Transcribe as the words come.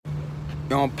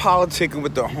I'm politicking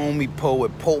with the homie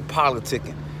poet, Poe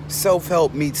Politicking.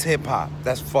 Self-help meets hip-hop.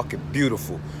 That's fucking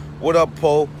beautiful. What up,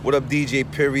 Poe? What up, DJ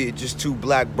Period? Just two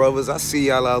black brothers. I see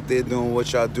y'all out there doing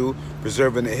what y'all do,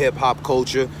 preserving the hip-hop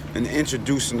culture and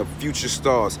introducing the future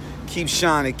stars. Keep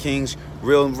shining, kings.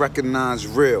 Real and recognize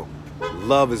real.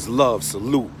 Love is love.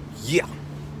 Salute. Yeah.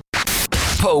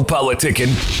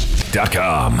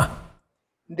 PoePoliticking.com.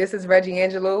 This is Reggie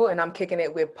Angelou, and I'm kicking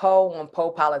it with Poe on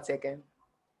Poe Politicking.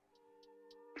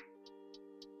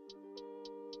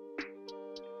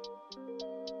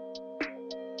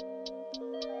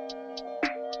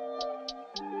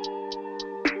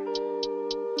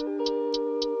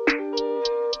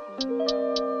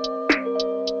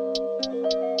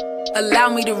 Allow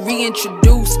me to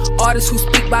reintroduce artists who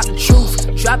speak about the truth,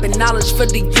 dropping knowledge for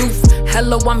the youth.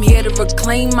 Hello, I'm here to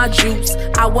reclaim my juice.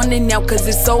 I want it now cause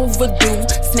it's overdue.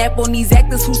 Snap on these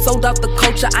actors who sold out the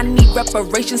culture. I need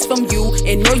reparations from you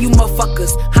and all you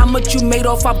motherfuckers. How much you made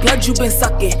off our blood you been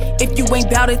sucking? If you ain't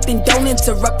bout it, then don't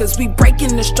interrupt us. We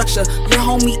breaking the structure. Your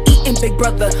homie eating big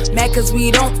brother. Mad cause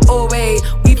we don't away.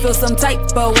 We feel some type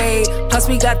of way. Plus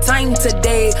we got time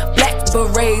today. Black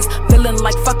berets, feeling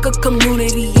like fuck a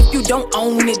community. If you don't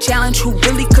own it, challenge who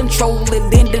really control it.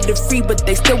 Landed it free, but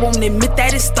they still won't admit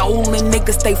that it's stolen.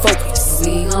 Niggas stay focused.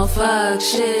 We gon' fuck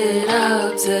shit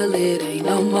up till it ain't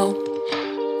no more.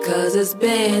 Cause it's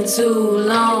been too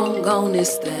long on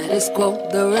this status quo.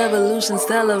 The revolution's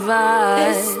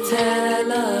televised. It's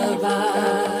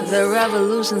televised. The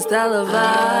revolution's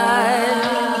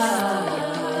televised.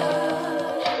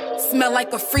 Smell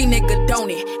like a free nigga,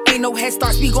 don't it? Ain't no head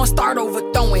starts, we gon' start over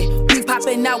throwing. We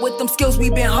popping out with them skills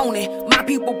we been honing. My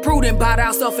people prudent about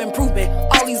our self-improvement.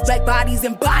 All these black bodies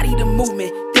embody the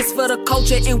movement. This for the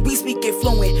culture and we speak it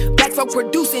fluent. Black folk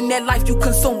producing that life you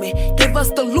consuming. Give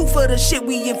us the loot for the shit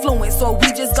we influence. So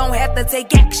we just gon' have to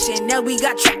take action. Now we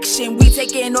got traction. We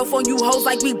taking off on you hoes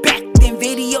like we back then.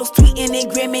 Videos tweeting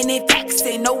and gramming and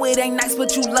faxing. No, it ain't nice,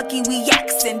 but you lucky we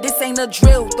axing. This ain't a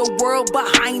drill, the world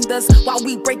behind us. While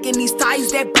we breaking these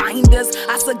ties that bind us,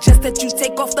 I suggest that you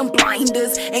take off them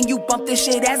blinders and you bump this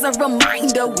shit as a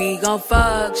reminder. We gon'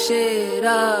 fuck shit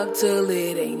up till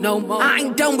it ain't no more. I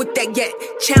ain't done with that yet.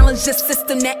 Challenge the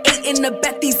system that ate in the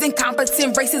bet. These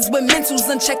incompetent races with mentals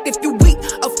unchecked. If you weak,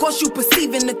 of course you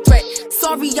perceiving the threat.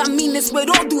 Sorry, I mean this with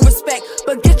all due respect,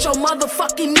 but get your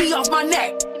motherfucking knee off my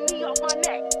neck.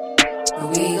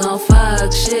 We gon'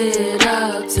 fuck shit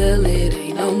up till it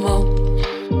ain't no more.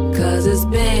 Cause it's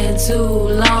been too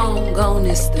long on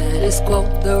this status quo.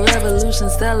 The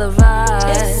revolution's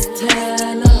televised. It's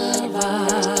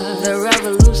televised. The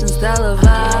revolution's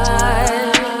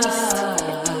televised.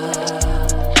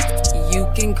 You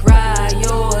can cry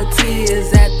your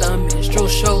tears at the minstrel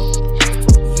show.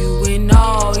 You and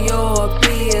all your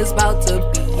peers about to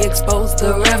be exposed.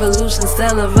 The revolution's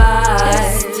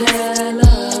televised. It's televised.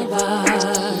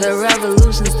 The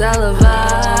revolution's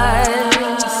televised.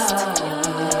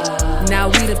 Now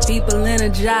we the people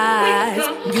energized.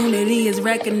 Unity is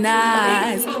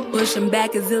recognized. Pushing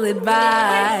back is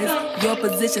ill-advised. Your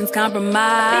position's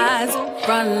compromised.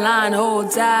 Front line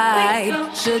hold tight.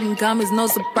 Shouldn't come as no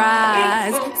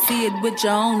surprise. See it with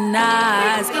your own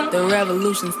eyes. The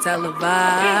revolution's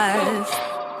televised.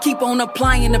 Keep on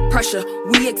applying the pressure.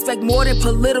 We expect more than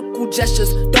political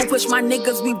gestures. Don't push my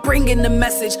niggas, we bringing the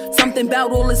message. Something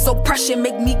about all this oppression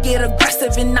make me get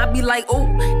aggressive. And I be like, oh,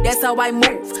 that's how I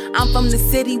move. I'm from the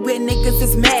city where niggas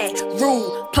is mad,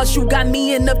 rude. Plus you got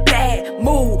me in a bad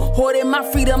mood. Hoarding my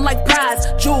freedom like prize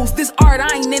jewels. This art,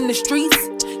 I ain't in the streets.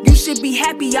 You should be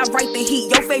happy I write the heat.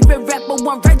 Your favorite rapper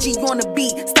want Reggie on the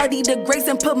beat. Study the grace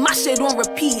and put my shit on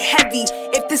repeat heavy.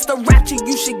 If this the rapture,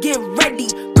 you should get ready.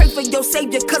 Pray for your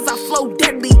savior cause I flow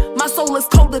deadly. My soul is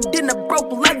colder than a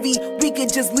broke levee. We could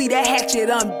just leave that hatchet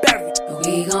unburied.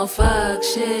 We gon' fuck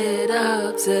shit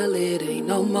up till it ain't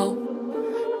no more.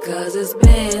 Cause it's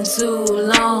been too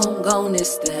long on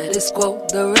this status quo.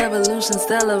 The revolution's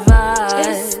televised.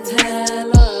 It's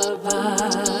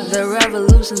televised. The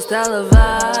revolution's televised.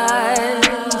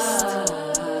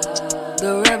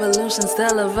 The revolution's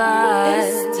televised.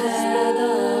 It's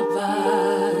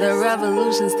televised. The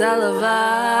revolution's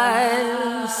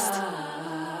televised.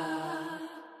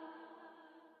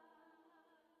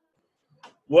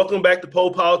 Welcome back to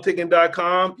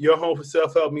PoePoliticking.com, your home for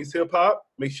self-help meets hip-hop.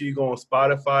 Make sure you go on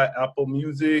Spotify, Apple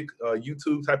Music,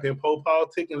 YouTube, type in Poe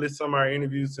Politicking, listen to some of our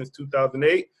interviews since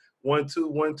 2008.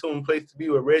 1-2-1-2, place to be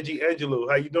with Reggie Angelou.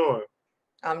 How you doing?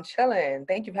 I'm chilling.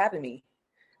 Thank you for having me.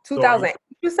 2008,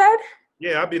 you said?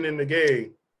 Yeah, I've been in the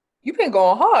game. You've been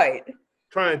going hard.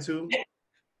 Trying to.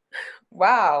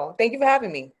 Wow. Thank you for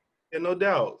having me. Yeah, no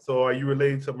doubt. So are you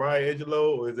related to Maya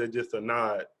Angelou, or is that just a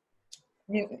nod?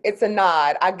 It's a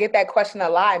nod. I get that question a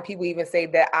lot, and people even say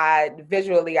that I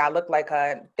look like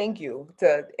her. Thank you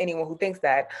to anyone who thinks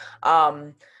that.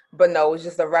 But no, it's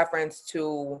just a reference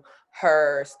to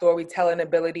her storytelling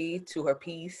ability, to her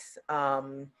piece,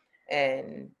 and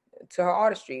to her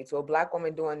artistry, to a Black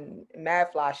woman doing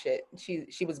mad fly shit.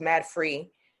 She was mad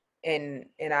free, and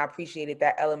I appreciated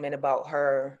that element about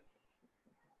her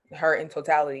in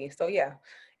totality. So yeah,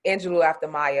 Angelou after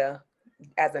Maya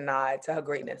as a nod to her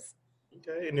greatness.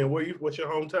 Okay, and then what's your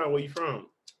hometown? Where you from?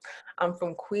 I'm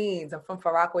from Queens. I'm from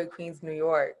Far Rockaway, Queens, New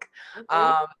York.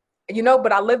 Okay.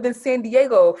 But I lived in San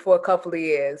Diego for a couple of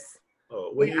years.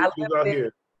 Oh, what years you was out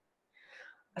here?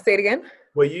 Say it again.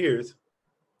 What years?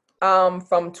 From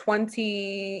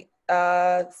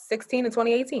 2016 to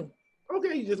 2018.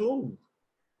 Okay, you just moved.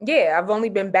 Yeah, I've only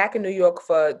been back in New York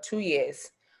for 2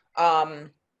 years.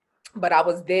 But I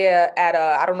was there at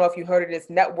I don't know if you heard of this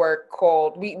network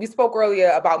called, we spoke earlier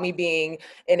about me being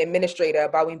an administrator,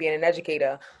 about me being an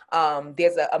educator.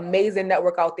 There's an amazing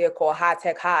network out there called High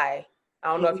Tech High. I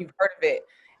don't know if you've heard of it.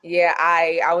 Yeah,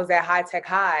 I was at High Tech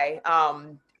High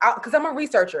because I'm a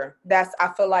researcher.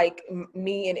 I feel like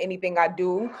me in anything I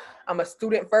do, I'm a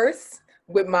student first.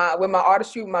 With my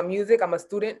artistry, with my music, I'm a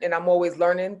student, and I'm always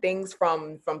learning things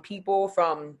from people,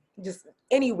 from just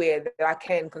anywhere that I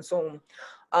can consume.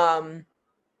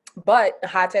 But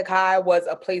High Tech High was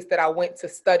a place that I went to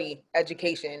study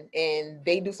education, and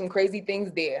they do some crazy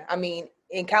things there. I mean,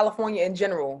 in California in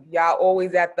general, y'all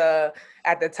always at the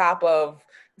top of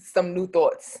some new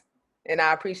thoughts, and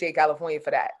I appreciate California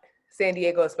for that. San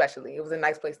Diego especially, it was a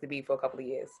nice place to be for a couple of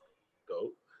years.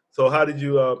 Dope. So how did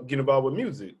you get involved with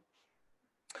music?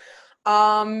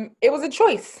 It was a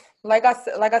choice, like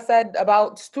I said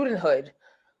about studenthood.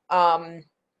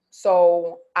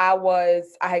 So I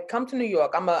had come to New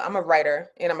York. I'm a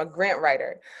writer, and I'm a grant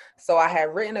writer. So I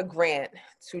had written a grant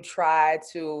to try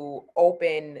to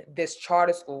open this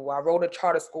charter school. I wrote a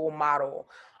charter school model,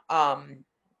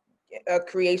 a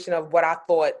creation of what I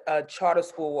thought a charter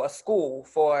school, a school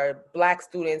for Black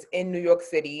students in New York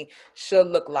City should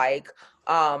look like,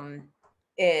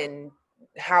 and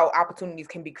how opportunities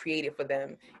can be created for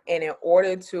them. And in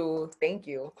order to, thank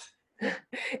you,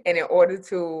 and in order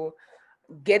to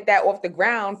get that off the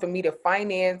ground, for me to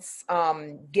finance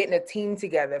getting a team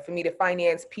together, for me to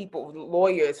finance people,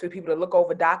 lawyers, for people to look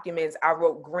over documents, I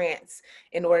wrote grants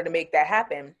in order to make that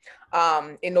happen.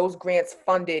 And those grants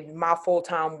funded my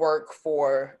full-time work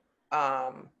for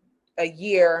a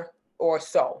year or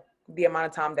so, the amount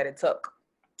of time that it took.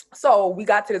 So we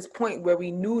got to this point where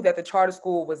we knew that the charter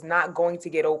school was not going to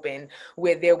get open,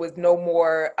 where there was no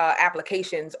more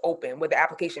applications open, where the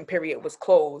application period was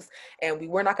closed, and we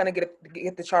were not going to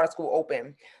get the charter school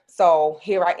open. So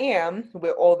here I am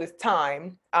with all this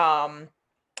time. I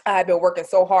had been working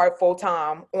so hard full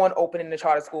time on opening the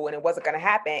charter school, and it wasn't going to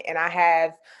happen. And I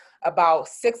have about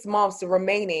 6 months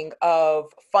remaining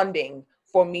of funding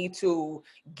for me to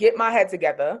get my head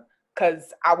together,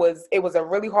 because it was a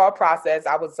really hard process.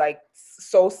 I was like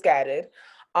so scattered,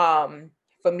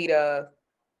 for me to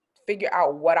figure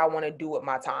out what I want to do with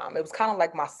my time. It was kind of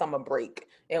like my summer break.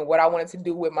 And what I wanted to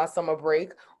do with my summer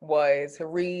break was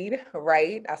read,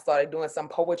 write. I started doing some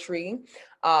poetry,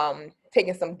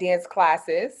 taking some dance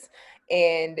classes.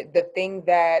 And the thing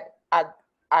that I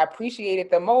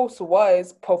appreciated the most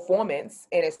was performance.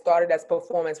 And it started as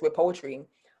performance with poetry.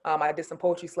 I did some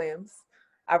poetry slams.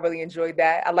 I really enjoyed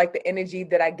that. I like the energy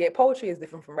that I get. Poetry is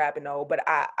different from rapping though, but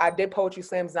I did poetry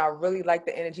slams, and I really like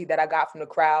the energy that I got from the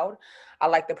crowd. I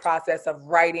like the process of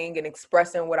writing and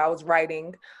expressing what I was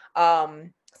writing. So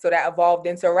that evolved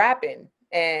into rapping,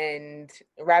 and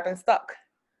rapping stuck.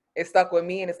 It stuck with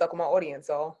me, and it stuck with my audience.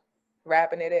 So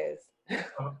rapping it is.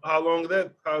 How long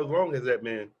has that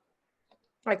been?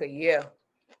 Like a year.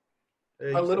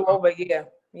 Hey, a little over a year.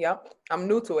 Yep. I'm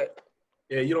new to it.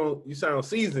 Yeah, you sound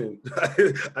seasoned.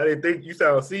 I didn't think you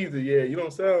sound seasoned. Yeah, you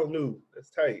don't sound new. That's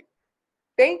tight.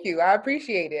 Thank you. I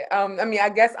appreciate it. I mean, I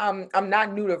guess I'm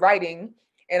not new to writing,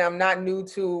 and I'm not new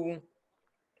to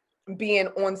being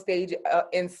on stage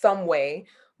in some way,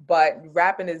 but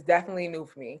rapping is definitely new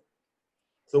for me.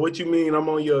 So what you mean? I'm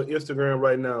on your Instagram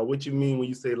right now. What you mean when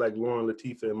you say like Lauren,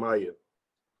 Latifah, and Maya?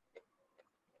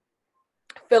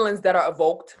 Feelings that are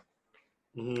evoked.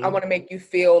 Mm-hmm. I want to make you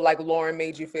feel like Lauren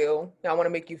made you feel. I want to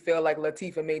make you feel like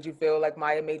Latifah made you feel, like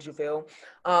Maya made you feel.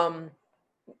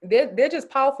 They're just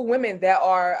powerful women that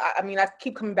are, I mean, I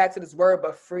keep coming back to this word,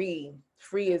 but freedom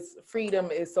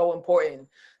is so important,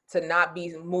 to not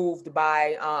be moved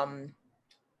by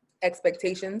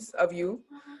expectations of you,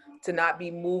 to not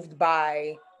be moved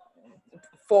by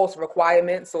false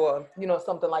requirements or,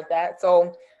 something like that.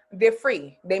 So they're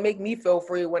free. They make me feel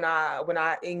free when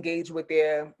I engage with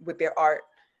their art,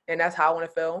 and that's how I want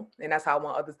to feel, and that's how I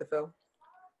want others to feel.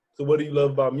 So what do you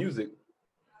love about music?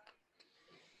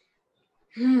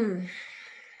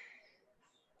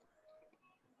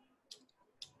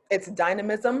 It's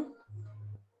dynamism.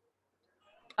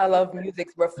 I love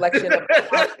music's reflection of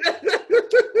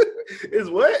Is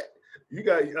what? You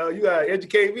got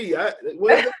educate me.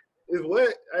 What is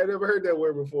what? I never heard that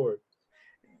word before.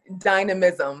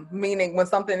 Dynamism, meaning when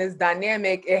something is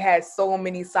dynamic, it has so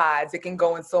many sides. It can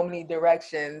go in so many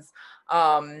directions.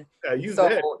 Use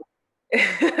that.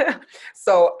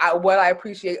 So what I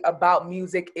appreciate about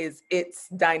music is its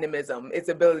dynamism, its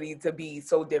ability to be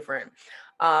so different.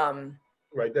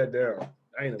 Write that down.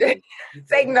 I ain't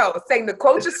Say no.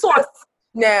 Quote your source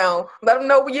now. Let them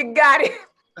know where you got it.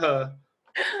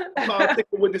 Politics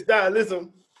with the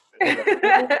stylism.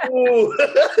 Ooh.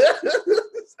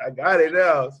 I got it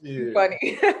now. Shit.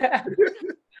 Funny.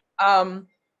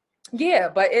 Yeah,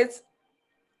 but it's.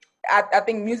 I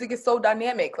think music is so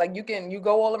dynamic. Like you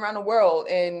go all around the world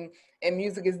and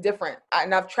music is different.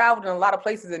 And I've traveled in a lot of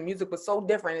places and music was so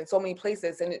different in so many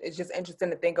places. And it's just interesting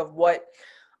to think of what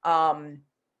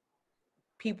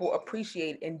people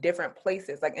appreciate in different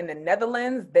places. Like in the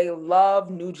Netherlands, they love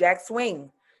New Jack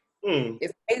Swing.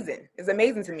 It's amazing. It's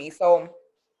amazing to me. So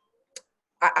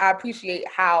I appreciate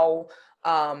how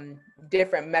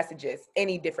different messages,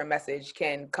 any different message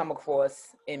can come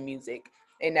across in music.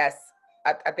 And I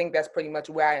think that's pretty much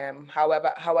where I am.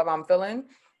 However I'm feeling,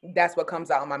 that's what comes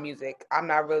out in my music. I'm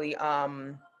not really, I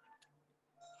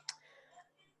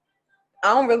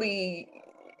don't really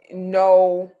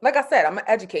know, like I said, I'm an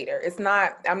educator.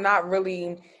 I'm not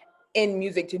really in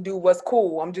music to do what's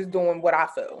cool. I'm just doing what I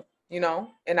feel,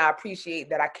 and I appreciate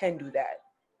that I can do that.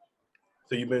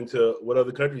 So you've been to, what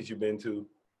other countries you've been to?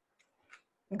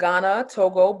 Ghana,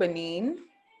 Togo, Benin,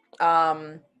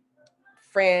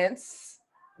 France,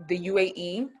 the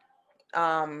UAE,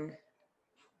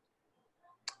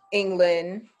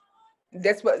 England.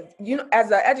 That's what,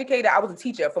 as an educator, I was a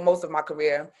teacher for most of my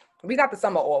career. We got the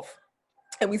summer off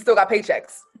and we still got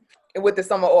paychecks with the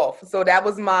summer off. So that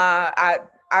was I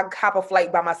hop a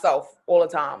flight by myself all the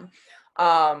time.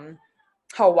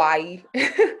 Hawaii.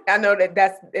 I know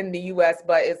that's in the US,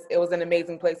 but it was an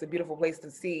amazing place, a beautiful place to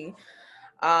see.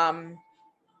 Iceland.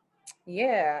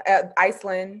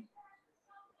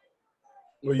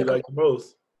 What you like the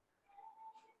most?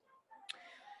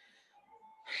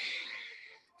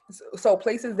 So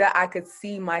places that I could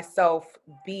see myself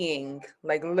being,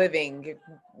 like living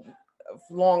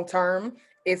long term.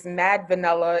 It's mad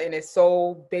vanilla and it's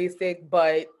so basic,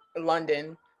 but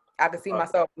London. I could see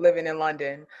myself living in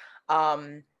London.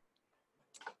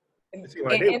 It seems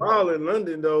like they wild in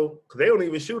London though, because they don't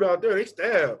even shoot out there. They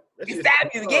stab. They stab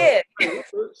you, yeah.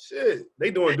 Shit,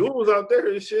 they doing duels out there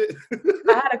and shit.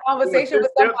 I had a conversation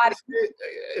with somebody.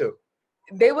 Yeah.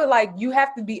 They were like, you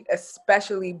have to be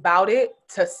especially about it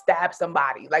to stab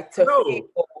somebody, like to feel.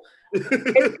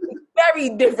 It's very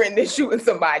different than shooting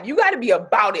somebody. You got to be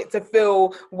about it to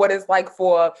feel what it's like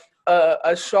for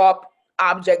a sharp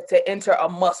object to enter a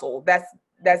muscle. That's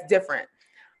different.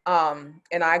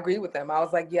 And I agree with them. I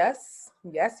was like, yes,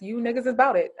 you niggas is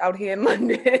about it out here in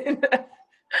London.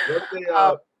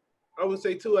 I would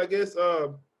say too, I guess, I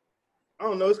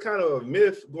don't know, it's kind of a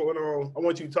myth going on. I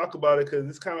want you to talk about it because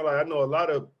it's kind of like, I know a lot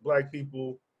of Black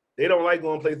people, they don't like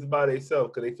going places by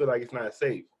themselves because they feel like it's not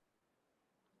safe.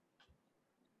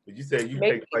 But you said you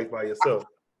take a place by yourself.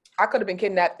 I could have been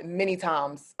kidnapped many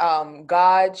times.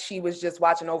 God, she was just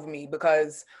watching over me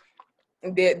because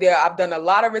I've done a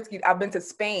lot of risky. I've been to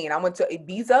Spain. I went to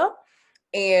Ibiza,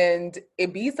 and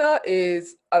Ibiza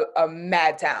is a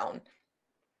mad town.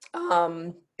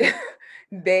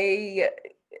 There's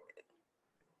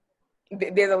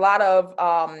a lot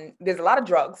of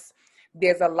drugs.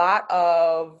 There's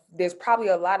probably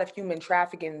a lot of human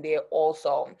trafficking there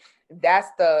also. That's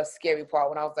the scary part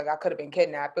when I was like, I could have been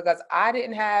kidnapped because I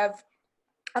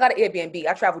got an Airbnb.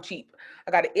 I travel cheap.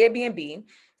 I got an Airbnb.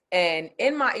 And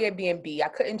in my Airbnb, I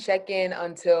couldn't check in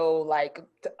until like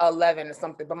 11 or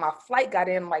something, but my flight got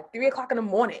in like 3:00 in the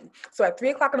morning. So at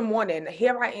 3:00 in the morning,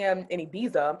 here I am in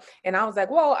Ibiza. And I was like,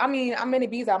 well, I mean, I'm in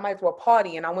Ibiza, I might as well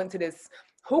party. And I went to this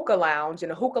hookah lounge,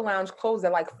 and the hookah lounge closed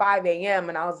at like 5 a.m.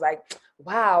 And I was like,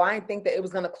 wow, I didn't think that it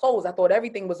was going to close. I thought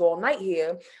everything was all night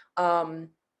here.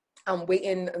 I'm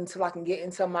waiting until I can get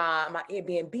into my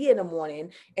Airbnb in the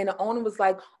morning. And the owner was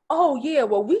like, oh yeah,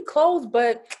 well, we closed,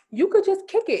 but you could just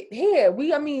kick it here. We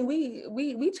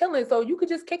chilling, so you could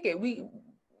just kick it.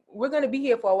 We're going to be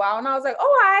here for a while. And I was like, all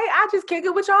right, I'll just kick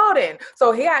it with y'all then.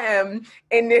 So here I am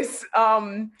in this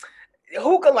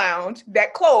hookah lounge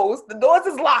that closed. The doors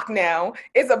is locked now.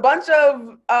 It's a bunch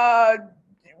of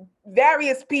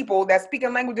various people that speak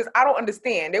in languages I don't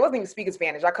understand. They wasn't even speaking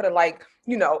Spanish. I could have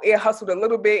ear hustled a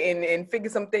little bit and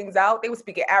figured some things out. They were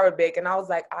speaking Arabic, and I was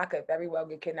like, I could very well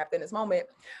get kidnapped in this moment.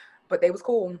 But they was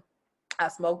cool. I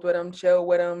smoked with them, chilled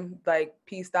with them, like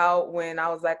peaced out when I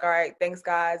was like, all right, thanks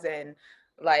guys. And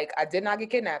like, I did not get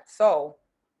kidnapped. So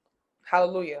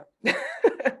hallelujah.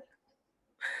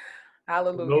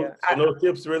 Hallelujah. So no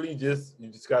tips really, you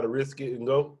just got to risk it and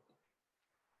go.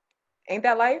 Ain't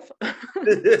that life?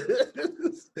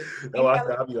 No,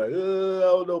 I'll be like, I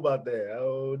don't know about that. I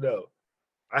don't know.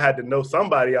 I had to know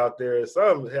somebody out there.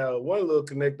 One little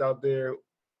connect out there.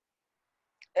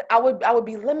 I would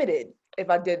be limited if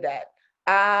I did that.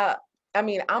 I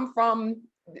mean, I'm the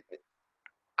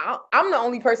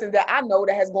only person that I know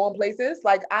that has gone places.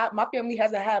 Like my family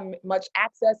hasn't had much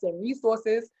access and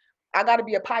resources. I got to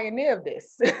be a pioneer of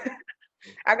this.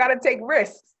 I got to take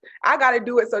risks. I got to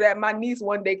do it so that my niece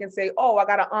one day can say, oh, I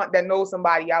got an aunt that knows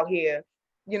somebody out here.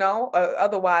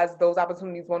 Otherwise those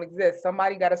opportunities won't exist.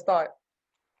 Somebody got to start.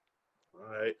 All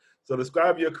right. So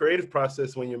describe your creative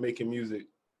process when you're making music.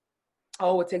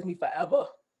 Oh, it takes me forever.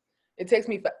 It takes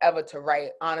me forever to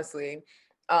write, honestly.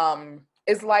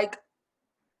 It's like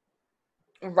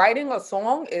writing a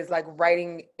song is like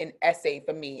writing an essay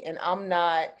for me. And I'm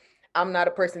not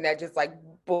a person that just like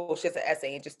bullshits an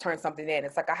essay and just turns something in.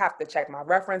 It's like I have to check my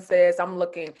references. I'm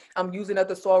using a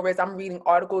thesaurus. I'm reading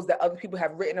articles that other people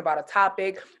have written about a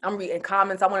topic. I'm reading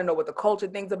comments. I want to know what the culture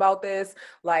thinks about this.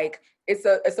 Like it's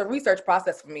a research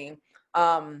process for me.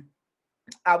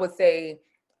 I would say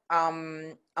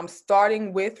I'm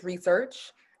starting with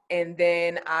research, and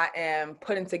then I am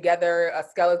putting together a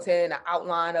skeleton, an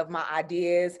outline of my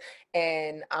ideas,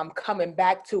 and I'm coming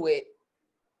back to it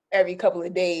every couple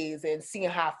of days and seeing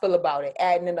how I feel about it,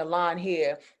 adding in a line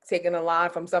here, taking a line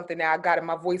from something that I got in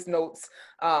my voice notes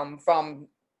from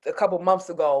a couple months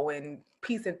ago and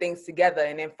piecing things together,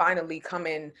 and then finally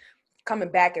coming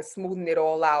back and smoothing it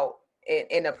all out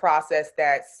in a process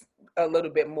that's a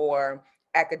little bit more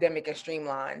academic and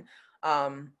streamlined.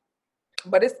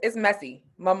 But it's messy.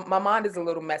 My mind is a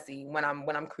little messy when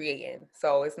I'm creating.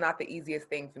 So it's not the easiest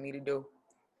thing for me to do.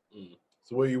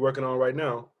 So what are you working on right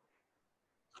now?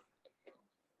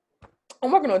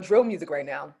 I'm working on drill music right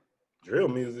now. Drill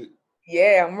music?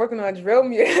 Yeah, I'm working on drill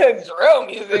music. Drill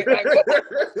music.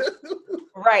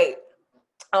 Right.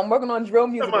 I'm working on drill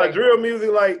music. Right drill music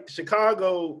like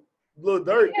Chicago, Lil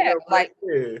Durk. Yeah,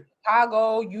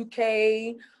 Chicago,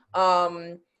 UK,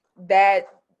 that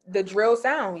the drill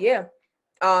sound, yeah.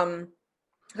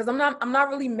 Because I'm not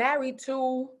really married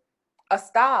to a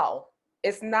style.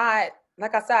 It's not,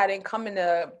 like I said, I didn't come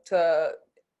into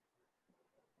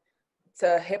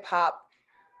hip hop,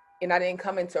 and I didn't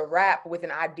come into rap with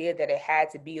an idea that it had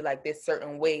to be like this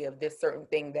certain way of this certain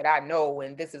thing that I know,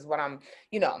 and this is what I'm,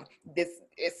 this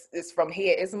is from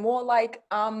here. It's more like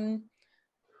I'm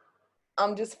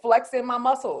just flexing my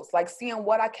muscles, like seeing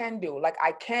what I can do. Like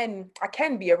I can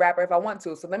be a rapper if I want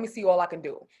to. So let me see all I can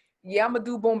do. Yeah, I'm gonna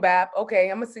do boom bap.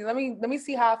 Okay, I'm gonna see. Let me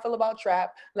see how I feel about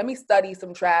trap. Let me study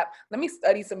some trap. Let me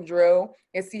study some drill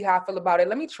and see how I feel about it.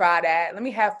 Let me try that. Let me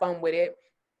have fun with it.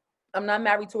 I'm not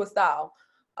married to a style.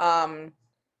 I'm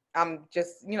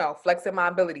just, flexing my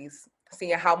abilities,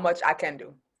 seeing how much I can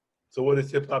do. So what is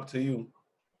hip hop to you?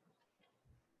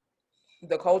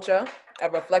 The culture, a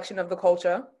reflection of the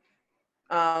culture.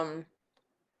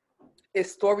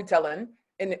 It's storytelling,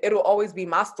 and it'll always be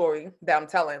my story that I'm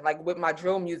telling. Like with my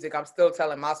drill music, I'm still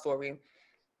telling my story.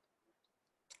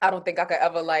 I don't think I could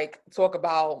ever talk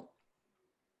about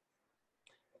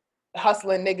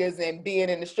hustling niggas and being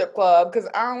in the strip club, because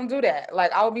I don't do that.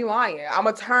 Like I would be lying. I'm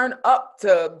gonna turn up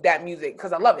to that music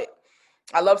because I love it.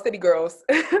 I love City Girls.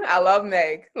 I love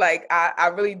Meg. Like I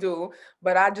really do,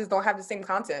 but I just don't have the same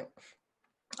content.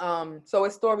 So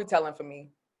it's storytelling for me,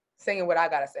 saying what I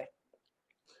gotta say.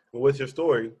 Well, what's your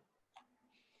story?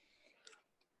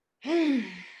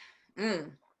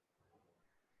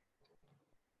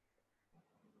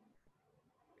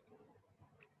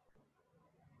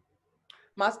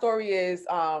 My story is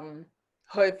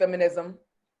hood feminism.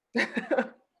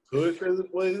 Hood feminism?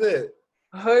 What is that?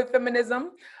 Hood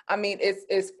feminism. I mean,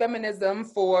 it's feminism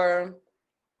for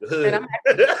the hood.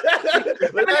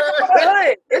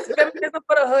 It's feminism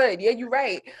for the hood. Yeah, you're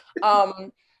right.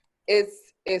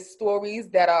 It's stories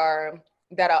that are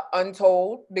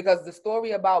untold, because the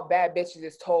story about bad bitches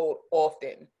is told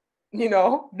often.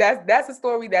 That's a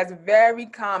story that's very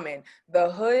common. The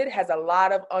hood has a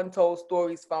lot of untold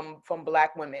stories from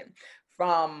Black women,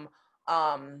 from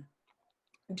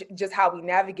just how we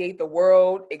navigate the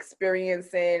world,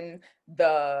 experiencing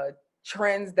the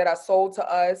trends that are sold to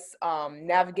us,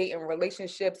 navigating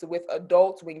relationships with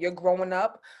adults when you're growing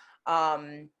up,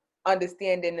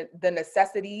 understanding the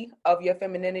necessity of your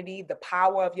femininity, the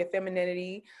power of your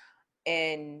femininity,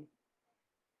 and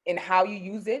how you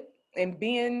use it, and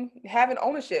having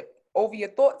ownership over your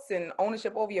thoughts, and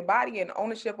ownership over your body, and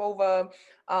ownership over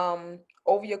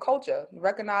your culture,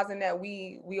 recognizing that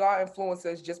we are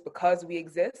influencers just because we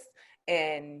exist,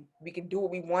 and we can do what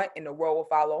we want and the world will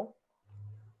follow.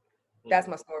 That's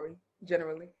my story,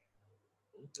 generally.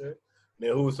 Okay.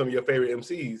 Now, who are some of your favorite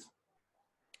MCs?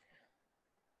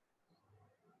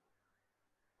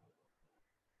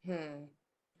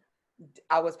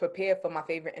 I was prepared for my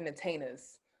favorite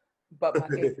entertainers, but my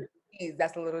favorite MCs,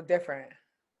 that's a little different.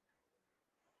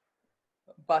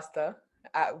 Busta.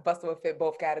 Busta would fit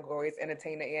both categories,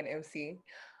 entertainer and MC.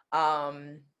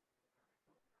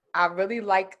 I really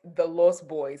like the Lost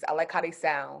Boys. I like how they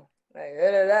sound.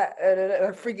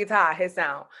 Like, free guitar, his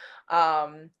sound.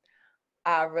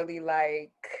 I really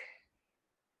like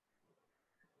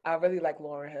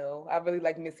Lauryn Hill. I really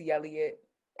like Missy Elliott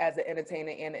as an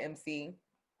entertainer and an MC.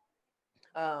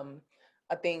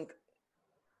 I think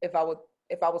if I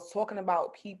was talking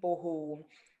about people who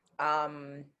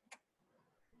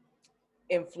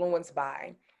influenced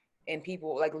by, and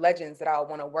people like legends that I would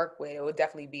want to work with, it would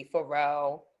definitely be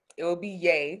Pharrell. It would be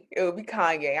Ye. It would be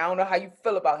Kanye. I don't know how you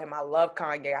feel about him. I love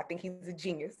Kanye. I think he's a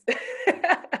genius.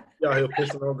 Y'all here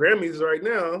pissing on Grammys right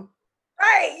now.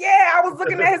 Right, yeah. I was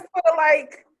looking at his Twitter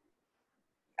like,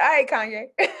 all right, Kanye.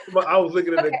 But I was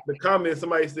looking at the comments.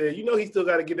 Somebody said, you know, he still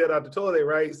got to get that out the toilet,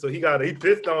 right? So he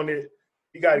pissed on it.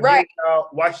 He got to get it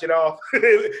out, wash it off,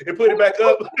 and put it back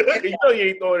up. You know he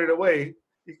ain't throwing it away.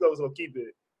 He's going to keep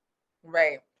it.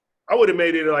 Right. I would have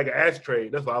made it like an ashtray.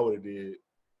 That's what I would have did.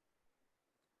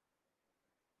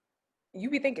 You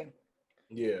be thinking.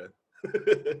 Yeah.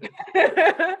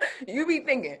 You be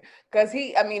thinking. Because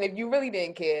if you really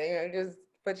didn't care, just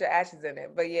put your ashes in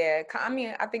it. But yeah,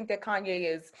 I think that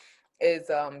Kanye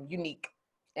is unique,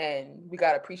 and we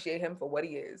got to appreciate him for what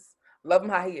he is. Love him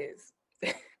how he is.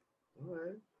 All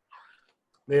right.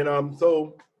 Then,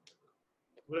 so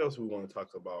what else we want to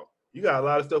talk about? You got a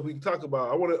lot of stuff we can talk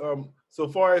about. I want to, so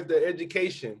far as the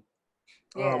education,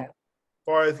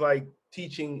 far as like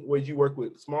teaching, what you work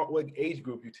with, what age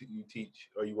group you teach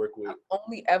or you work with? I've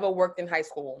only ever worked in high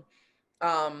school.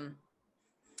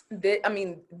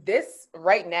 This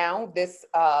right now, this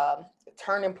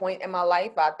turning point in my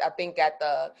life, I think at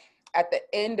the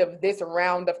end of this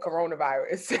round of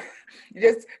coronavirus,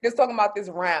 just talking about this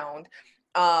round,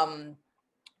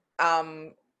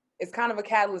 it's kind of a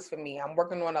catalyst for me. I'm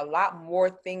working on a lot more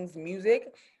things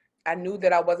music. I knew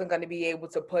that I wasn't going to be able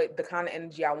to put the kind of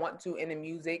energy I want to in the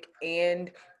music and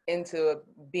into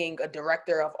being a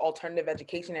director of alternative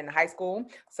education in high school.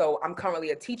 So I'm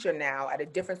currently a teacher now at a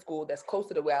different school that's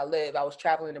closer to where I live. I was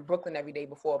traveling to Brooklyn every day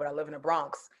before, but I live in the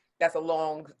Bronx. That's a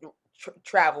long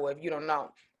travel if you don't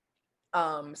know.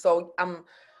 So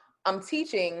I'm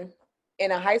teaching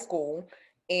in a high school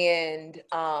and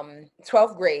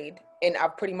 12th grade, and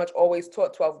I've pretty much always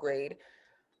taught 12th grade.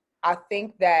 I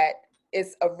think that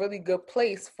it's a really good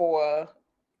place for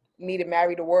me to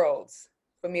marry the worlds,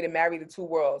 for me to marry the two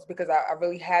worlds, because I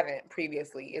really haven't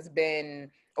previously. It's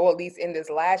been, or at least in this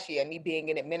last year, me being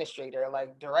an administrator,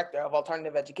 like director of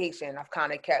alternative education, I've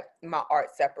kind of kept my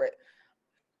art separate.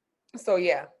 So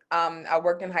yeah, I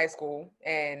worked in high school,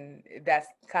 and that's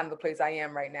kind of the place I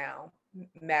am right now,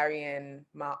 marrying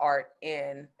my art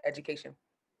and education.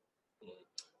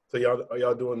 So are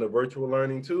y'all doing the virtual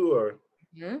learning too, or?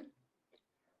 Mm-hmm.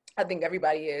 I think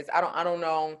everybody is. I don't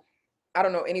know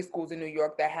any schools in New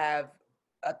York that have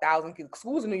 1,000 kids.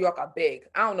 Schools in New York are big.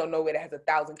 I don't know nowhere that has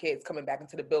 1,000 kids coming back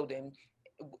into the building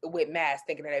with masks,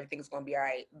 thinking that everything's going to be all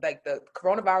right. Like the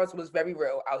coronavirus was very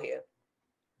real out here.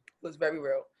 It was very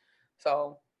real.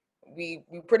 So we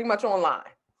pretty much online.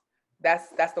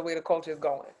 That's the way the culture is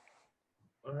going.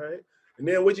 All right. And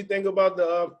then what you think about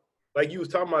the like you was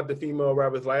talking about the female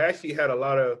rappers? Like I actually had a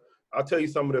lot of. I'll tell you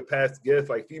some of the past guests,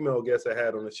 like female guests I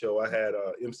had on the show. I had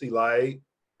MC Lyte.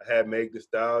 I had Meg Thee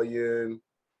Stallion.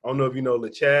 I don't know if you know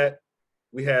LeChat.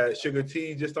 We had Sugar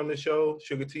T just on the show.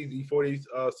 Sugar T's E40's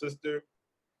sister.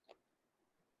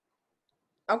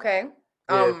 Okay.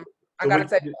 Yeah. I gotta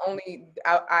tell you,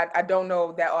 I don't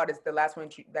know that artist, the last one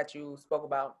that you spoke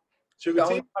about. Sugar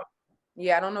T?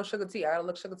 Yeah, I don't know Sugar T. I gotta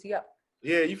look Sugar T up.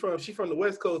 Yeah, she from the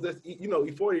West Coast. That's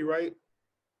E40, right?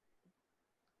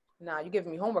 Nah, you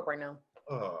giving me homework right now.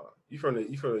 You from the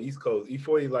East Coast.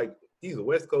 E40, like he's a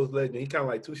West Coast legend. He kind of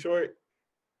like Too Short.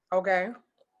 Okay.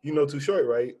 You know Too Short,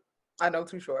 right? I know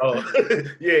Too Short. Oh,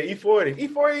 yeah, E40.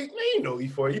 E40, man, you know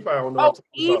E40. You probably don't know.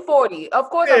 Oh, E40. Of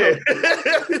course yeah.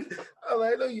 I know. I'm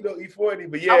like, no, you know E40,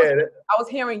 but I yeah. was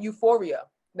hearing Euphoria.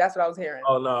 That's what I was hearing.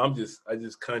 Oh, no, I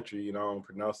just country, you know, I don't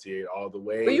pronunciate all the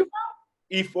way. Where you from?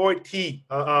 E40,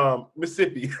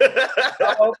 Mississippi.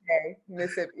 Oh, okay,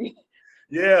 Mississippi.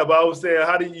 Yeah, but I was saying,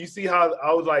 how do you see how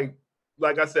I was like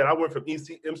I said, I went from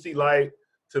MC Lyte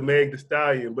to Meg Thee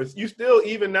Stallion, but you still,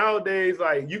 even nowadays,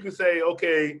 like you can say,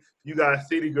 okay, you got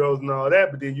City Girls and all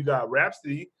that, but then you got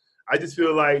Rhapsody. I just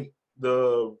feel like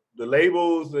the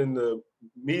labels and the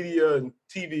media and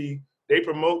TV, they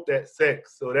promote that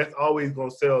sex, so that's always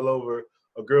gonna sell over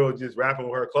a girl just rapping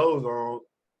with her clothes on.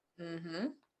 Mm-hmm.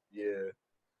 Yeah,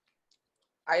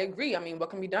 I agree. I mean, what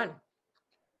can be done?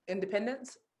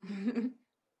 Independence.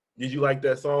 Did you like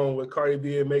that song with Cardi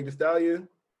B and Meg Thee Stallion?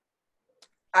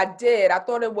 I did. I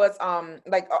thought it was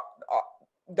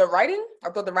the writing. I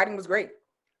thought the writing was great.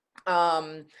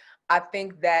 I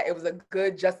think that it was a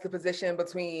good juxtaposition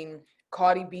between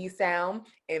Cardi B sound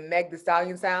and Meg Thee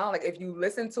Stallion sound. Like if you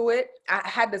listen to it, I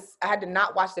had to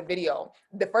not watch the video.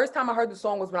 The first time I heard the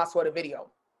song was when I saw the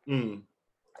video. Mm.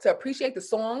 To appreciate the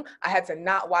song, I had to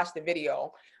not watch the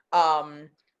video.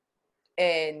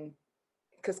 And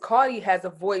because Cardi has a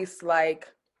voice like,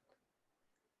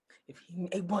 if he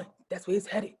A1, that's where it's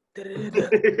headed.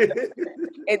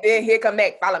 And then here come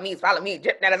Meg, follow me.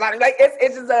 Like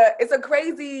it's just it's a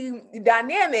crazy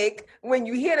dynamic. When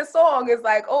you hear the song, it's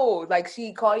like, oh, like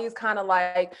Cardi is kind of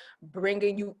like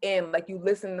bringing you in, like you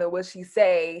listen to what she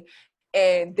say,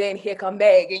 and then here come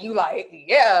Meg, and you like,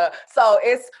 yeah. So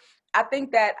I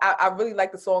think that I really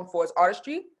like the song for its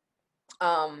artistry.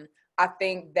 I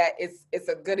think that it's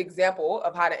a good example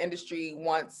of how the industry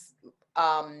wants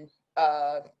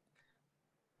a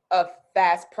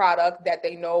fast product that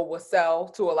they know will sell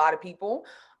to a lot of people.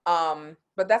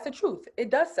 But that's the truth. It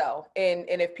does sell. And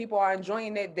if people are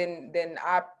enjoying it, then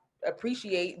I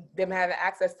appreciate them having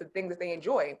access to things that they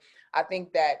enjoy. I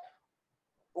think that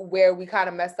where we kind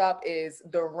of mess up is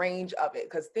the range of it,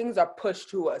 because things are pushed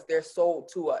to us. They're sold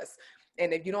to us.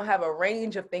 And if you don't have a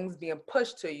range of things being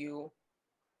pushed to you,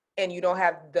 and you don't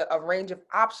have a range of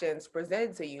options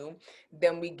presented to you,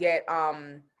 then we get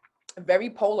very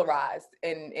polarized,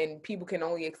 and people can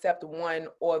only accept one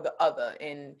or the other.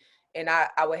 And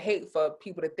I would hate for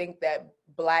people to think that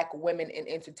Black women in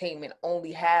entertainment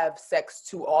only have sex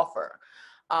to offer.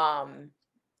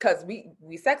 Because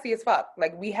we sexy as fuck.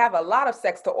 Like we have a lot of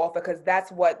sex to offer because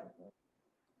that's what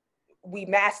we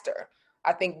master.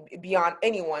 I think beyond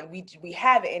anyone, we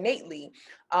have it innately.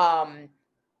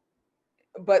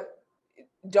 But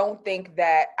don't think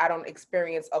that I don't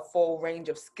experience a full range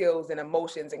of skills and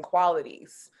emotions and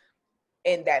qualities,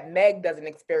 and that Meg doesn't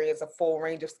experience a full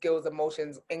range of skills,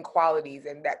 emotions, and qualities,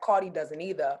 and that Cardi doesn't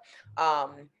either,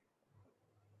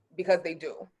 because they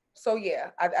do. So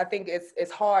yeah, I think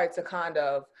it's hard to kind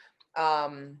of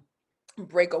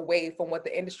break away from what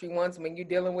the industry wants when you're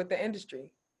dealing with the industry.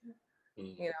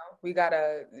 You know, we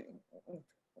gotta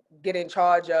get in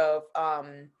charge of our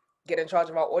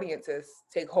audiences,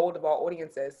 take hold of our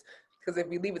audiences. Because if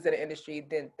we leave it to the industry,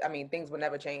 then I mean things will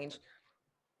never change.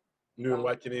 You been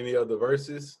watching any other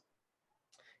verses?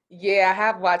 Yeah, I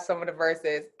have watched some of the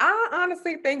verses. I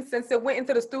honestly think since it went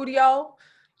into the studio,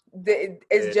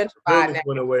 it's gentrified now.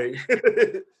 Went away.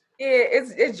 Yeah,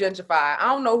 it's gentrified. I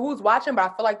don't know who's watching,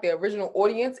 but I feel like the original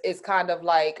audience is kind of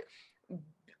like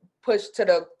pushed to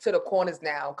the corners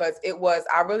now, because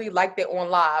I really liked it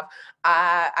on live.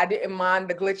 I didn't mind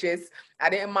the glitches. I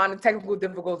didn't mind the technical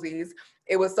difficulties.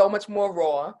 It was so much more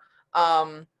raw.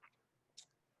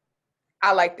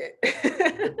 I liked it.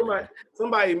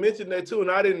 somebody mentioned that too,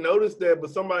 and I didn't notice that, but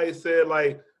somebody said,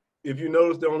 like, if you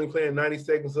notice, they're only playing 90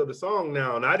 seconds of the song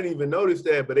now, and I didn't even notice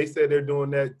that, but they said they're doing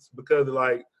that because of,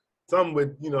 like, something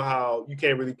with, you know, how you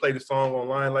can't really play the song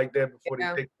online like that before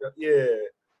they pick it up. Yeah.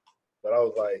 But I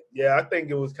was like, yeah, I think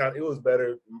it was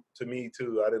better to me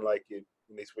too. I didn't like it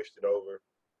when they switched it over.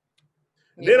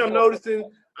 And then I'm noticing,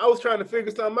 I was trying to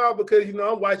figure something out because, you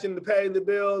know, I'm watching the Patti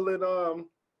LaBelle and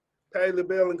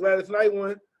Gladys Knight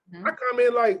one. Mm-hmm. I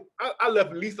comment like, I left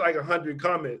at least like 100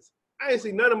 comments. I ain't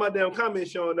see none of my damn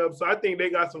comments showing up. So I think they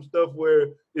got some stuff where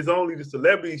it's only the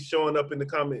celebrities showing up in the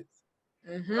comments.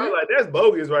 Mm-hmm. I'm like, that's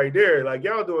bogus right there. Like,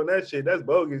 y'all doing that shit, that's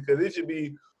bogus, because it should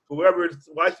be whoever's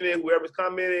watching it, whoever's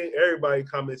commenting, everybody's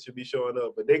comments should be showing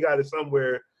up. But they got it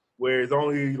somewhere where it's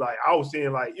only like, I was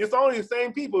seeing like, it's only the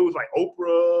same people. It was like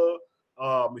Oprah,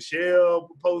 Michelle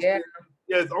posted.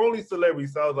 Yeah, it's only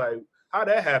celebrities. So I was like, how'd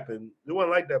that happen? It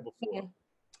wasn't like that before.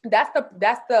 That's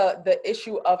the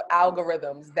issue of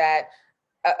algorithms, that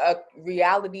a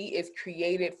reality is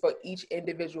created for each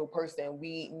individual person.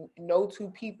 No two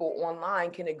people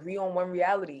online can agree on one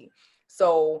reality.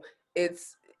 So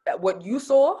it's what you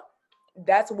saw,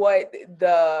 that's what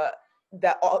the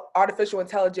artificial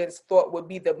intelligence thought would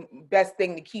be the best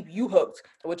thing to keep you hooked,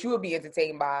 what you would be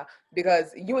entertained by,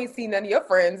 because you ain't seen none of your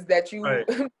friends that you Right.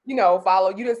 follow.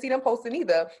 You didn't see them posting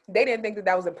either. They didn't think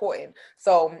that was important.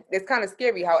 So it's kind of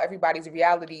scary how everybody's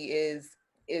reality is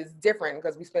different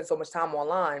because we spend so much time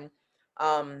online.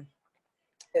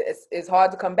 It's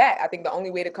hard to combat. I think the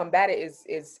only way to combat it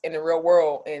is in the real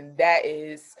world, and that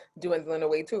is dwindling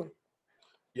away too.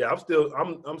 Yeah,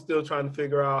 I'm still trying to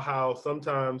figure out how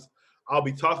sometimes I'll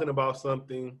be talking about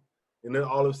something and then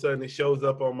all of a sudden it shows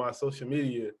up on my social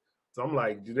media. So I'm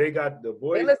like, do they got the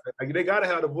voice? Like, they gotta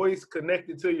have the voice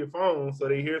connected to your phone so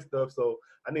they hear stuff. So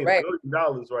I need $1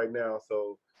 billion right now.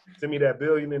 So send me that $1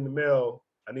 billion in the mail.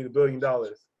 I need $1 billion. Yeah.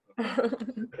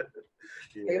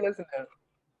 Hey, listen now.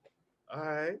 All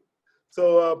right.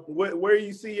 So where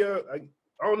you see your, I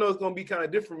don't know, it's gonna be kind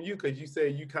of different from you because you say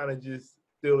you kind of just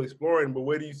still exploring, but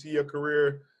where do you see your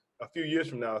career a few years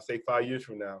from now, say 5 years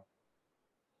from now?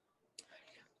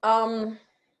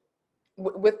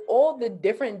 With all the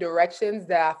different directions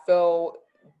that I feel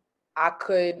I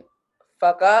could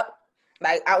fuck up,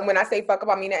 like when I say fuck up,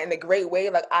 I mean that in a great way.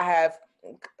 Like I have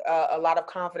a lot of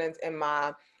confidence in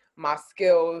my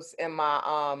skills and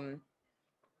my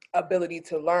ability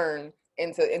to learn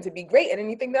and to be great at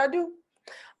anything that I do.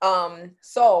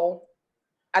 So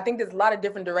I think there's a lot of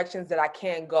different directions that I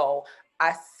can go.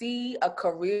 I see a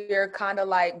career kind of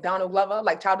like Donald Glover,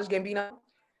 like Childish Gambino.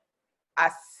 I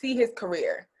see his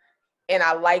career, and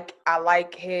I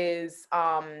like his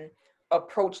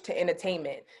approach to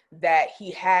entertainment, that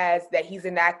he has, that he's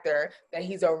an actor, that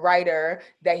he's a writer,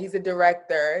 that he's a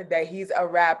director, that he's a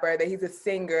rapper, that he's a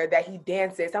singer, that he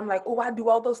dances. I'm like, oh, I do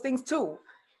all those things too.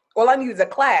 All I need is a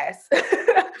class.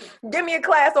 Give me a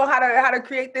class on how to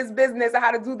create this business or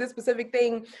how to do this specific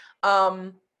thing.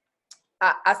 I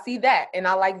see that, and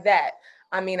I like that.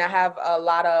 I mean, I have a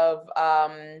lot of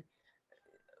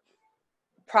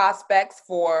prospects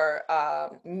for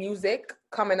music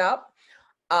coming up.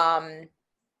 And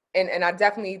I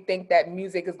definitely think that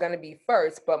music is going to be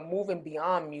first, but moving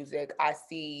beyond music, I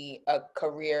see a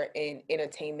career in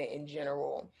entertainment in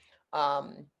general.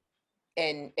 And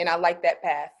I like that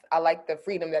path. I like the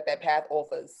freedom that path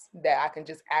offers, that I can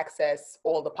just access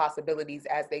all the possibilities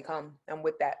as they come. I'm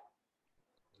with that.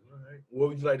 All right. What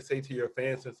would you like to say to your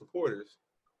fans and supporters?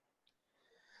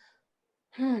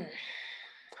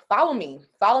 Follow me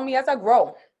as I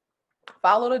grow.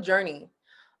 Follow the journey.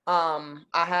 I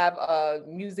have a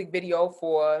music video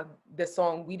for the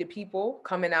song We the People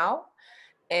coming out,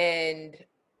 and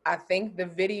I think the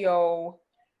video,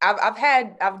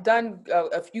 I've done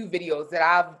a few videos that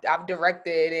I've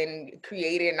directed and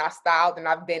created, and I've styled, and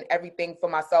I've been everything for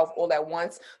myself all at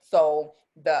once. So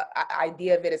the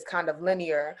idea of it is kind of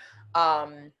linear.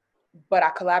 But I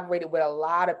collaborated with a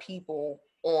lot of people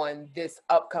on this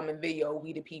upcoming video,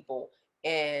 We the People,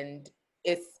 and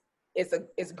it's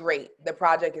great. The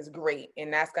project is great,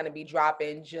 and that's going to be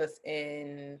dropping just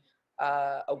in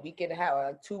a week and a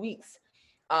half, 2 weeks.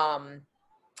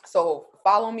 So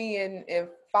follow me and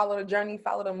follow the journey,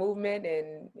 follow the movement,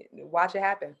 and watch it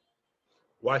happen.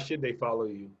 Why should they follow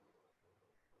you?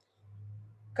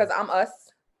 Because I'm us.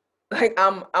 Like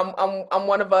I'm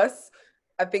one of us.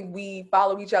 I think we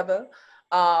follow each other.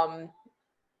 I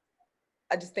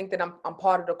just think that I'm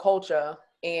part of the culture,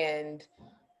 and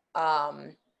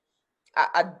I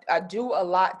do a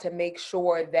lot to make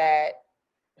sure that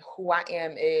who I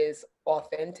am is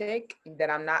authentic, that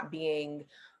I'm not being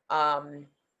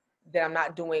that I'm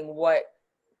not doing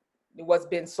what's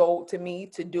been sold to me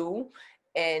to do.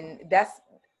 And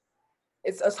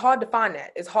it's hard to find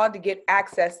that. It's hard to get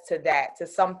access to that, to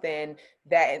something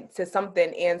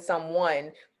and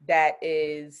someone that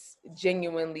is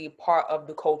genuinely part of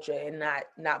the culture and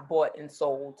not bought and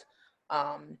sold.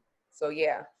 So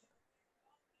yeah.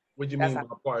 What do you mean by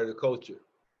part of the culture?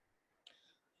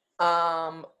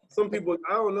 Some people,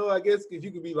 I don't know, I guess because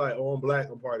you could be like, oh, I'm black,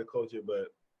 I'm part of the culture, but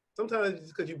sometimes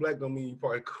just because you're black don't mean you're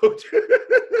part of the culture.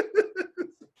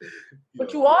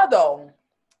 But you are though.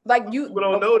 Like you people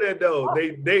don't know that though.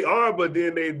 They are, but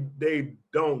then they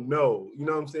don't know. You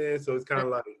know what I'm saying? So it's kind of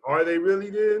like, are they really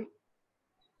then?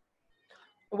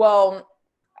 Well,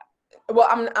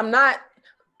 I'm not.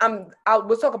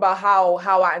 We'll talk about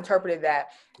how I interpreted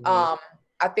that. Mm-hmm.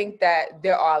 I think that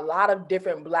there are a lot of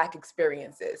different Black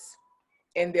experiences,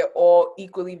 and they're all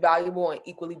equally valuable and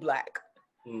equally Black.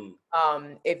 Mm.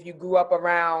 If you grew up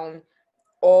around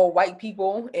all white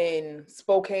people in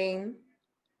Spokane,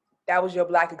 that was your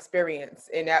Black experience,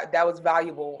 and that was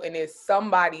valuable. And there's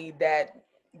somebody that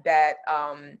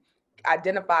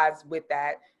identifies with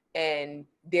that. And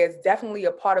there's definitely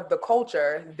a part of the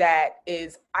culture that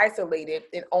is isolated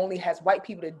and only has white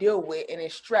people to deal with and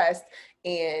is stressed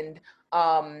and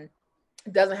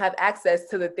doesn't have access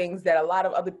to the things that a lot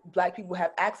of other Black people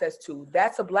have access to.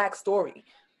 That's a Black story.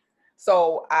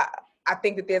 So I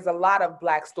think that there's a lot of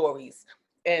Black stories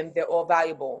and they're all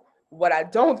valuable. What I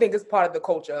don't think is part of the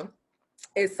culture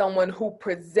is someone who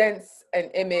presents an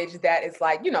image that is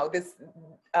like, this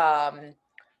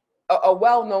a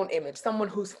well-known image, someone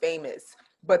who's famous,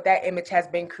 but that image has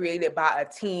been created by a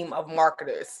team of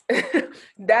marketers.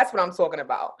 That's what I'm talking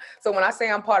about. So when I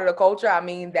say I'm part of the culture, I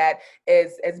mean that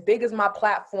as big as my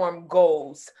platform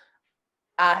goes,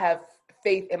 I have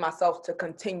faith in myself to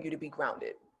continue to be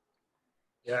grounded.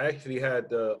 Yeah, I actually had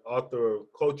the author of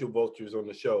Culture Vultures on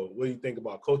the show. What do you think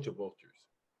about culture vultures?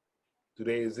 Do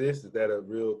they exist? Is that a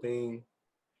real thing?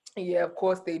 Yeah, of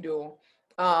course they do.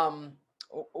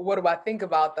 What do I think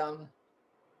about them?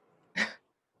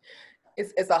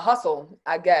 It's a hustle,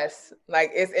 I guess.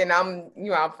 Like I'm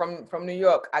from New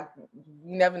York. I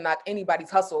never knock anybody's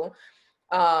hustle.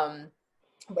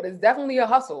 But it's definitely a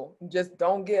hustle. Just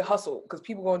don't get hustled because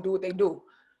people gonna do what they do.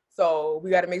 So we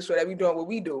got to make sure that we're doing what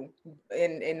we do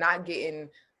and not getting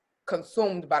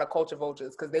consumed by the culture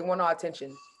vultures because they want our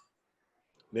attention.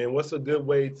 Man, what's a good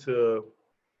way to,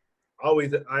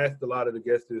 I asked a lot of the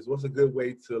guests this, what's a good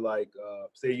way to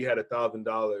say you had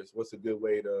 $1,000, what's a good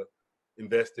way to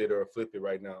invest it or flip it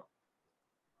right now?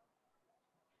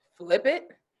 Flip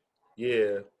it?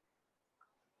 Yeah.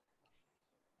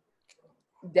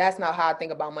 That's not how I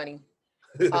think about money.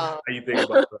 How you think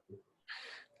about money?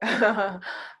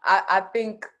 I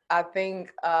think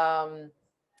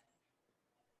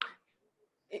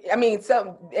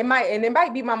so it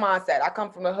might be my mindset. I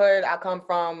come from the hood. I come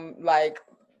from like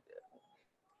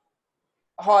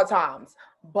hard times,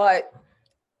 but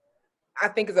I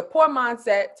think it's a poor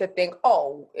mindset to think,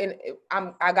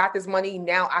 I got this money,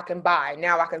 now I can buy,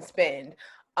 now I can spend.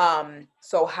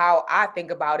 So how I think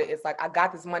about it is like, I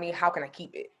got this money, how can I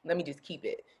keep it? Let me just keep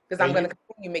it. Because I'm going to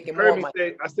continue making more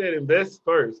money. I said invest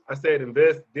first. I said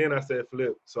invest, then I said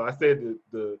flip. So I said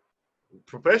the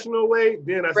professional way,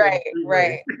 then I said the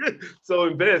way. So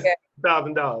invest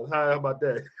 $1,000. How about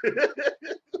that?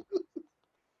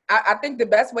 I think the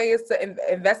best way is to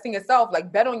invest in yourself,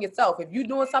 like bet on yourself. If you're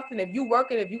doing something, if you're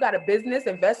working, if you got a business,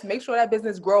 invest, make sure that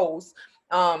business grows.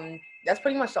 That's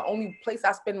pretty much the only place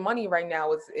I spend money right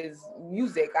now is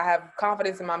music. I have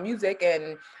confidence in my music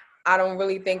and I don't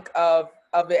really think of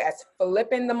it as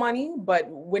flipping the money, but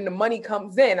when the money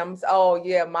comes in,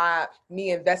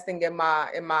 me investing in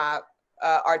my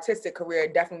artistic career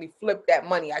definitely flipped that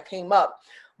money. I came up,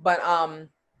 but I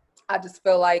just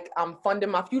feel like I'm funding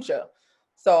my future.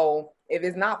 So if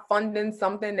it's not funding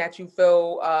something that you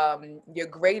feel you're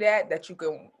great at, that you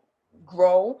can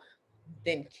grow,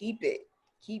 then keep it.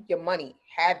 Keep your money.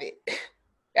 Have it.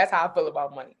 That's how I feel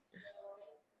about money.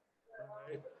 All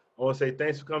right. I want to say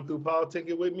thanks for coming through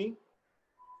Politicking with me.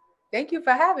 Thank you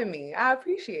for having me. I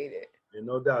appreciate it. And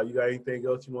no doubt. You got anything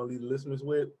else you want to leave the listeners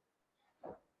with?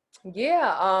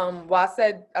 Yeah. Well, I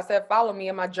said follow me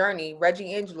in my journey.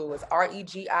 Reggie Angelou is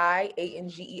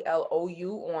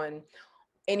RegiAngelou on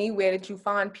anywhere that you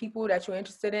find people that you're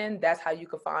interested in. That's how you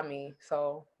can find me.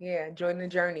 So yeah, join the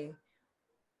journey.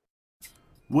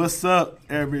 What's up,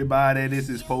 everybody? This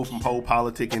is Poe from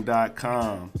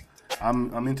PoePoliticking.com.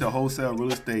 I'm into wholesale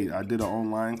real estate. I did an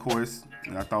online course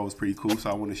and I thought it was pretty cool, so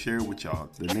I want to share it with y'all.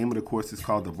 The name of the course is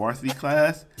called the Varsity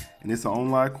Class, and it's an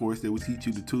online course that will teach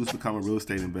you the tools to become a real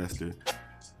estate investor.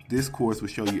 This course will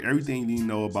show you everything you need to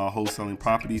know about wholesaling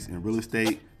properties and real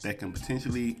estate that can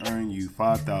potentially earn you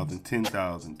 $5,000,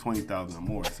 $10,000, $20,000 or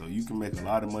more. So you can make a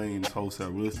lot of money in this wholesale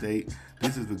real estate.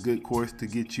 This is a good course to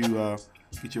get you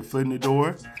get your foot in the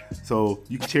door. So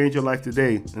you can change your life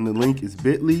today. And the link is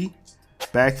bit.ly/Poe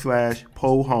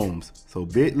Homes. So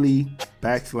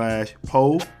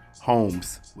bit.ly/Poe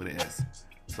Homes with an S.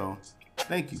 So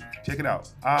thank you. Check it out.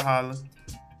 I'll holla.